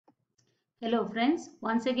Hello friends,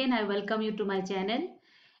 once again I welcome you to my channel,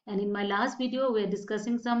 and in my last video we are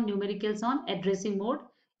discussing some numericals on addressing mode.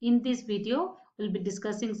 In this video we'll be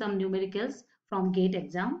discussing some numericals from GATE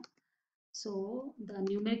exam. So the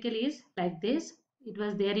numerical is like this. It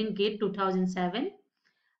was there in GATE 2007.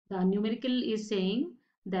 The numerical is saying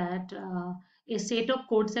that a set of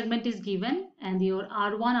code segment is given and your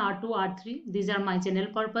R1, R2, R3, these are my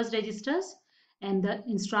general purpose registers, and the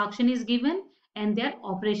instruction is given and their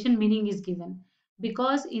operation meaning is given.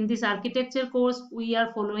 Because in this architecture course we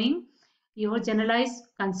are following your generalized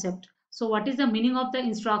concept. So what is the meaning of the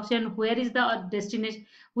instruction, where is the destination,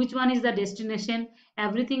 which one is the destination,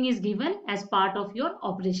 everything is given as part of your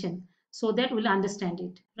operation, so that we'll understand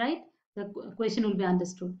it, right? The question will be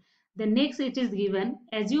understood. The next it is given,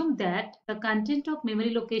 assume that the content of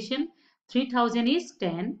memory location 3000 is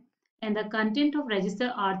 10 and the content of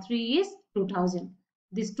register R3 is 2000.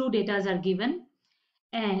 These two data are given,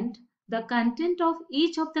 and the content of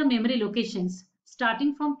each of the memory locations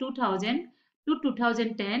starting from 2000 to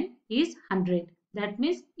 2010 is 100. That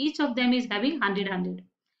means each of them is having 100.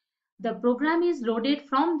 The program is loaded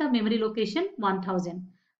from the memory location 1000.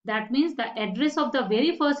 That means the address of the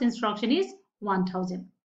very first instruction is 1000.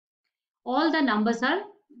 All the numbers are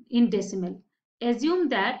in decimal. Assume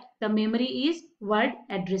that the memory is word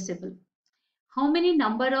addressable. How many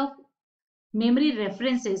number of memory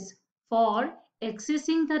references for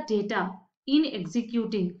accessing the data in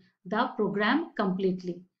executing the program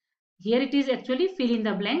completely? Here it is actually fill in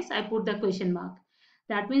the blanks. I put the question mark.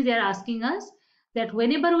 That means they are asking us that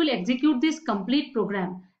whenever we'll execute this complete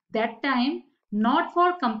program, that time not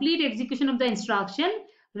for complete execution of the instruction,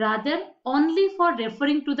 rather only for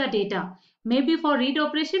referring to the data, maybe for read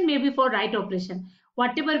operation, maybe for write operation,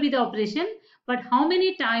 whatever be the operation, but how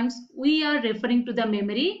many times we are referring to the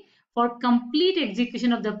memory for complete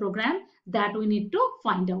execution of the program, that we need to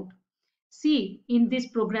find out. See, in this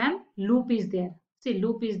program loop is there. See,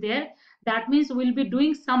 loop is there. That means we'll be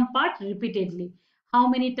doing some part repeatedly. How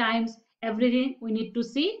many times, everything we need to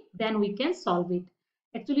see, then we can solve it.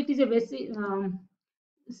 Actually, it is a basic,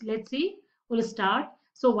 let's see, we'll start.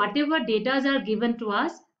 So whatever data are given to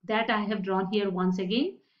us, that I have drawn here once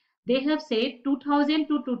again. They have said 2000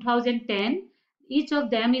 to 2010, each of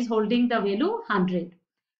them is holding the value 100.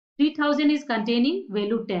 3000 is containing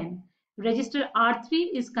value 10. Register R3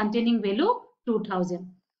 is containing value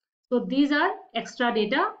 2000. So these are extra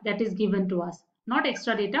data that is given to us. Not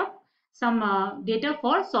extra data, some data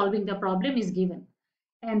for solving the problem is given.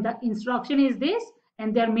 And the instruction is this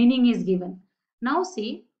and their meaning is given. Now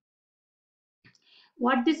see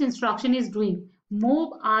what this instruction is doing.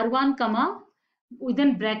 Move R1 comma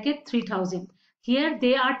within bracket 3000. Here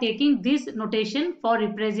they are taking this notation for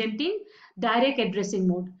representing direct addressing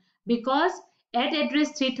mode, because at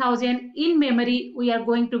address 3000 in memory we are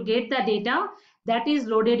going to get the data that is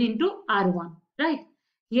loaded into R1, right?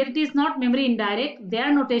 Here it is not memory indirect.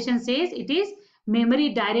 Their notation says it is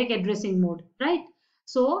memory direct addressing mode, right?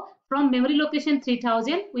 So from memory location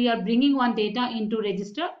 3000 we are bringing one data into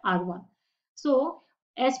register R1. So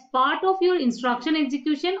as part of your instruction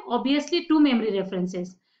execution, obviously two memory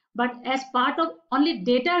references, but as part of only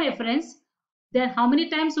data reference, then how many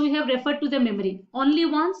times we have referred to the memory? Only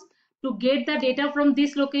once, to get the data from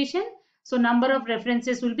this location. So number of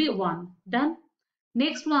references will be 1. Done.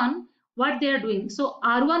 Next one, what they are doing. So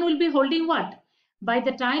R1 will be holding what? By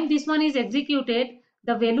the time this one is executed,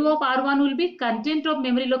 the value of R1 will be content of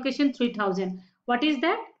memory location 3000. What is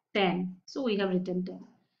that? 10. So we have written 10.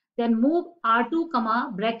 Then move R2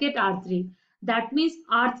 comma bracket R3. That means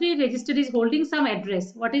R3 register is holding some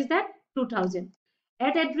address. What is that? 2000.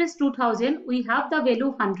 At address 2000 we have the value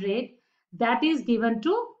 100 that is given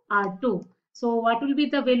to R2. So what will be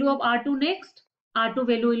the value of R2 next? R2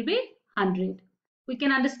 value will be 100. We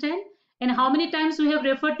can understand. And how many times we have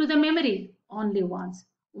referred to the memory? Only once.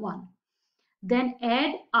 1. Then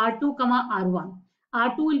add R2 comma R1.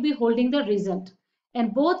 R2 will be holding the result.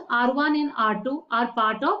 And both R1 and R2 are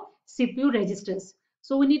part of CPU registers.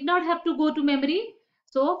 So we need not have to go to memory.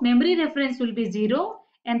 So memory reference will be 0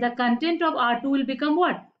 and the content of R2 will become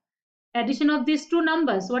what? Addition of these two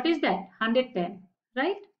numbers. What is that? 110,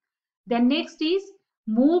 right? Then next is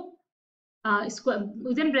move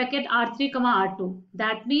within bracket R3 comma R2.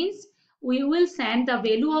 That means we will send the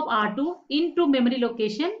value of R2 into memory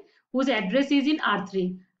location whose address is in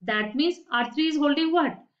R3. That means R3 is holding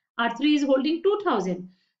what? R3 is holding 2000.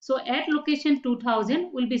 So at location 2000,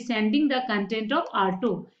 we'll be sending the content of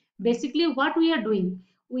R2. Basically what we are doing,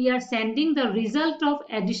 we are sending the result of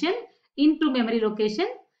addition into memory location,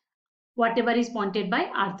 whatever is pointed by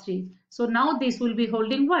R3. So now this will be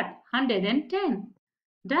holding what? 110.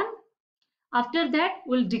 Done. After that,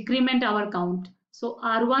 we'll decrement our count. So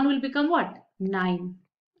R1 will become what? 9.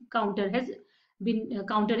 Counter is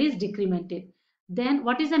decremented. Then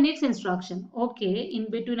what is the next instruction? Okay, in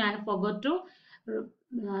between I forgot to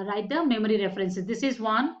write the memory references. This is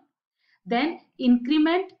 1. Then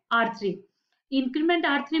increment R3. Increment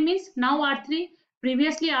R3 means now R3,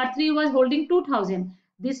 previously R3 was holding 2000.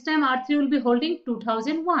 This time R3 will be holding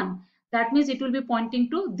 2001. That means it will be pointing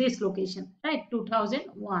to this location, right?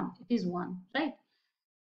 2001. It is 1, right?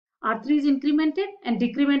 R3 is incremented and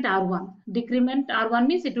decrement R1. Decrement R1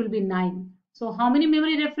 means it will be 9. So how many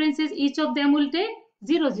memory references each of them will take?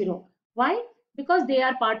 0, 0. Why? Because they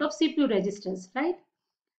are part of CPU registers, right?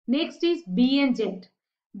 Next is B and Z.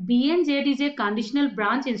 B and Z is a conditional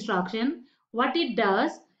branch instruction. What it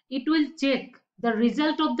does, it will check the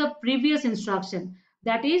result of the previous instruction,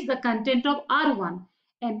 that is the content of R1.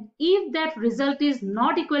 And if that result is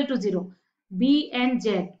not equal to 0, B and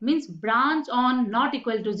Z means branch on not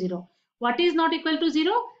equal to 0. What is not equal to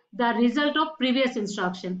 0? The result of previous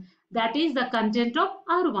instruction, that is the content of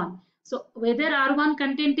R1. So whether R1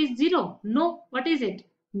 content is 0? No. What is it?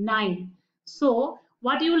 9. So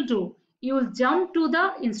what you will do? You will jump to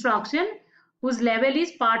the instruction whose level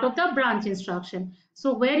is part of the branch instruction.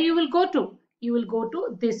 So where you will go to? You will go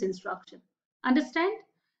to this instruction. Understand?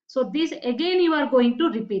 So this again you are going to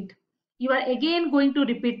repeat. You are again going to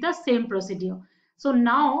repeat the same procedure. So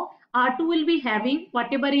now R2 will be having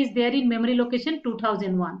whatever is there in memory location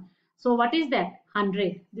 2001. So what is that?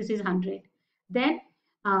 100. This is 100. Then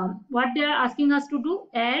what they are asking us to do?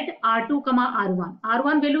 Add R2 comma R1.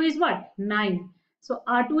 R1 value is what? 9. So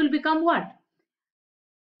R2 will become what?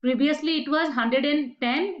 Previously it was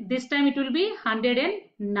 110. This time it will be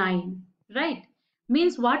 109. Right?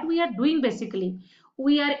 Means what we are doing basically?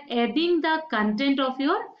 We are adding the content of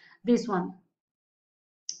your this one.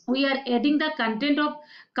 We are adding the content of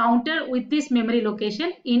counter with this memory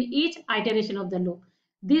location in each iteration of the loop.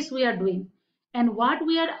 This we are doing. And what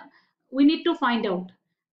we need to find out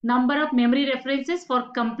number of memory references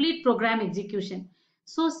for complete program execution.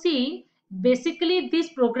 So see, basically this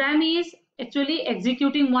program is actually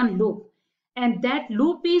executing one loop, and that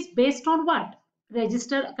loop is based on what?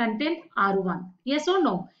 Register content R1. Yes or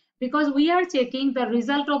no? Because we are checking the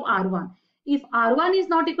result of R1. If R1 is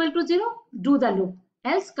not equal to 0, do the loop,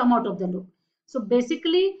 else come out of the loop. So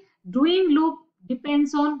basically doing loop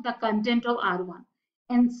depends on the content of R1.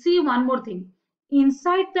 And see one more thing.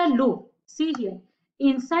 Inside the loop, see here,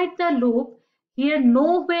 inside the loop, here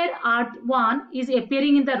nowhere R1 is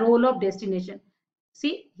appearing in the role of destination.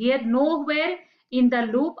 See here nowhere in the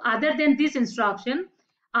loop other than this instruction,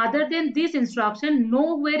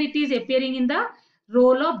 nowhere it is appearing in the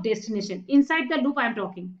role of destination. Inside the loop I am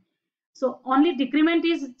talking. So only decrement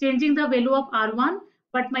is changing the value of R1,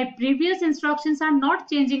 but my previous instructions are not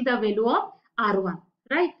changing the value of R1,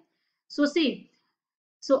 right? So see,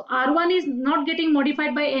 so R1 is not getting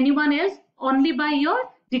modified by anyone else, only by your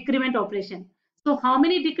decrement operation. So how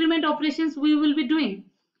many decrement operations we will be doing?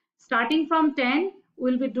 Starting from 10,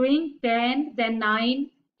 we will be doing 10, then 9,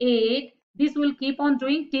 8. This will keep on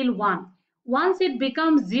doing till 1. Once it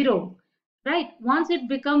becomes 0, right? Once it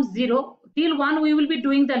becomes 0, till 1 we will be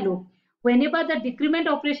doing the loop. Whenever the decrement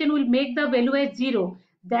operation will make the value as 0,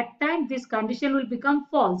 that time this condition will become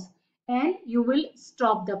false and you will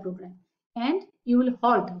stop the program. And you will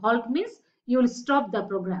halt. Halt means you will stop the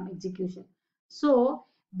program execution. So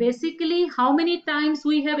basically how many times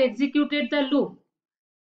we have executed the loop?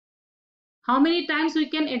 How many times we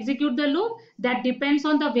can execute the loop? That depends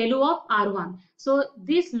on the value of R1. So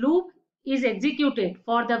this loop is executed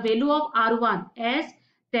for the value of R1 as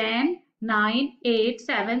 10, 9, 8,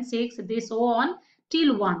 7, 6, this so on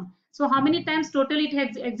till 1. So how many times total it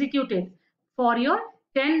has executed? For your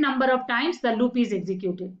 10 number of times the loop is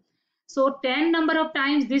executed. So 10 number of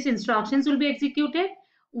times these instructions will be executed.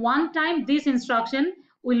 One time this instruction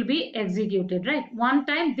will be executed, right? One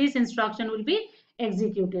time this instruction will be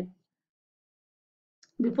executed.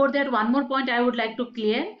 Before that, one more point I would like to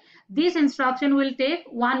clear. This instruction will take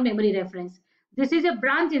one memory reference. This is a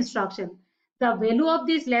branch instruction. The value of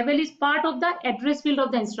this level is part of the address field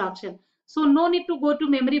of the instruction. So no need to go to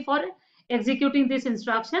memory for executing this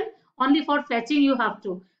instruction. Only for fetching you have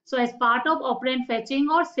to. So as part of operand fetching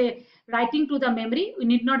or say writing to the memory, we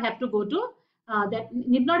need not have to go to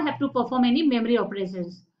need not have to perform any memory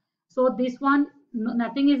operations. So this one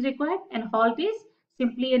nothing is required, and halt is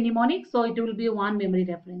simply a mnemonic, so it will be one memory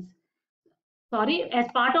reference. Sorry, as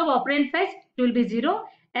part of operand fetch it will be 0.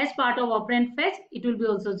 As part of operand fetch it will be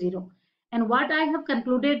also 0. And what I have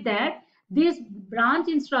concluded that this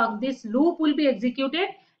this loop will be executed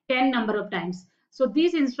 10 number of times. So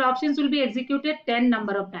these instructions will be executed 10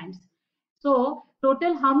 number of times. So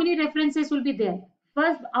total how many references will be there?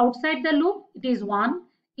 First, outside the loop it is 1,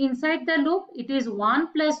 inside the loop it is 1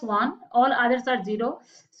 plus 1, all others are 0,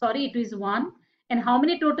 sorry, it is 1. And how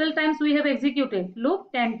many total times we have executed?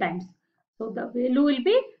 Loop 10 times. So the value will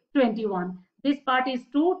be 21. This part is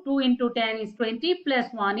 2, 2 into 10 is 20, plus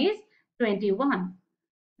 1 is 21,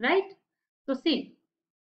 right? So see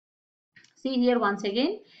here once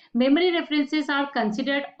again, memory references are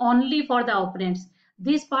considered only for the operands.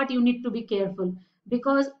 This part you need to be careful,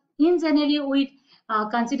 because in generally we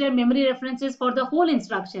consider memory references for the whole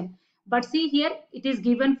instruction. But see here, it is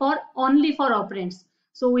given for only for operands.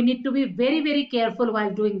 So we need to be very careful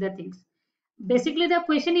while doing the things. Basically the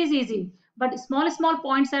question is easy, but small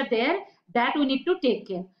points are there that we need to take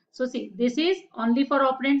care. So see, this is only for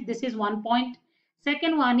operands. This is 1 point.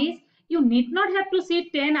 Second one is, you need not have to see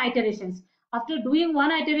 10 iterations. After doing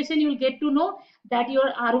one iteration, you will get to know that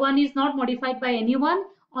your R1 is not modified by anyone,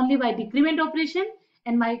 only by decrement operation,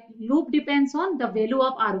 and my loop depends on the value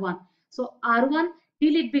of R1. So R1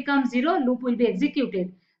 till it becomes 0, loop will be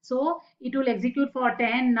executed. So it will execute for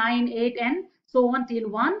 10, 9, 8 and so on till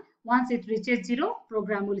 1. Once it reaches 0,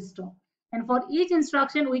 program will stop. And for each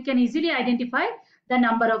instruction, we can easily identify the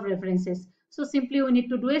number of references. So simply we need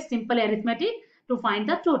to do a simple arithmetic to find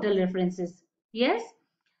the total references. Yes.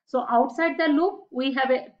 So outside the loop, we have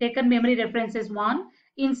taken memory references 1.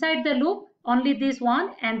 Inside the loop, only this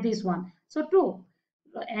one and this one. So 2.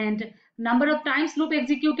 And number of times loop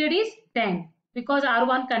executed is 10, because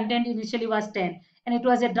R1 content initially was 10 and it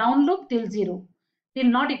was a down loop till 0, till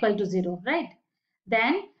not equal to 0, right?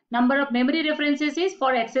 Then number of memory references is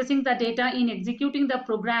for accessing the data in executing the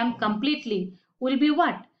program completely will be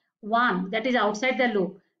what? 1, that is outside the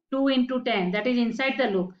loop. 2 into 10, that is inside the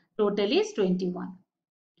loop. Total is 21.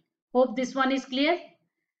 Hope this one is clear.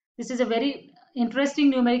 This is a very interesting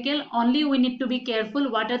numerical. Only we need to be careful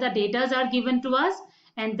what are the data are given to us,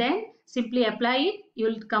 and then simply apply it. You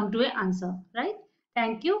will come to an answer, right?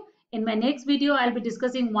 Thank you. In my next video, I'll be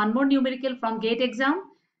discussing one more numerical from GATE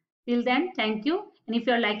exam. Till then, thank you. And if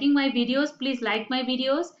you are liking my videos, please like my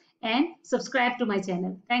videos and subscribe to my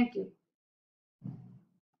channel. Thank you.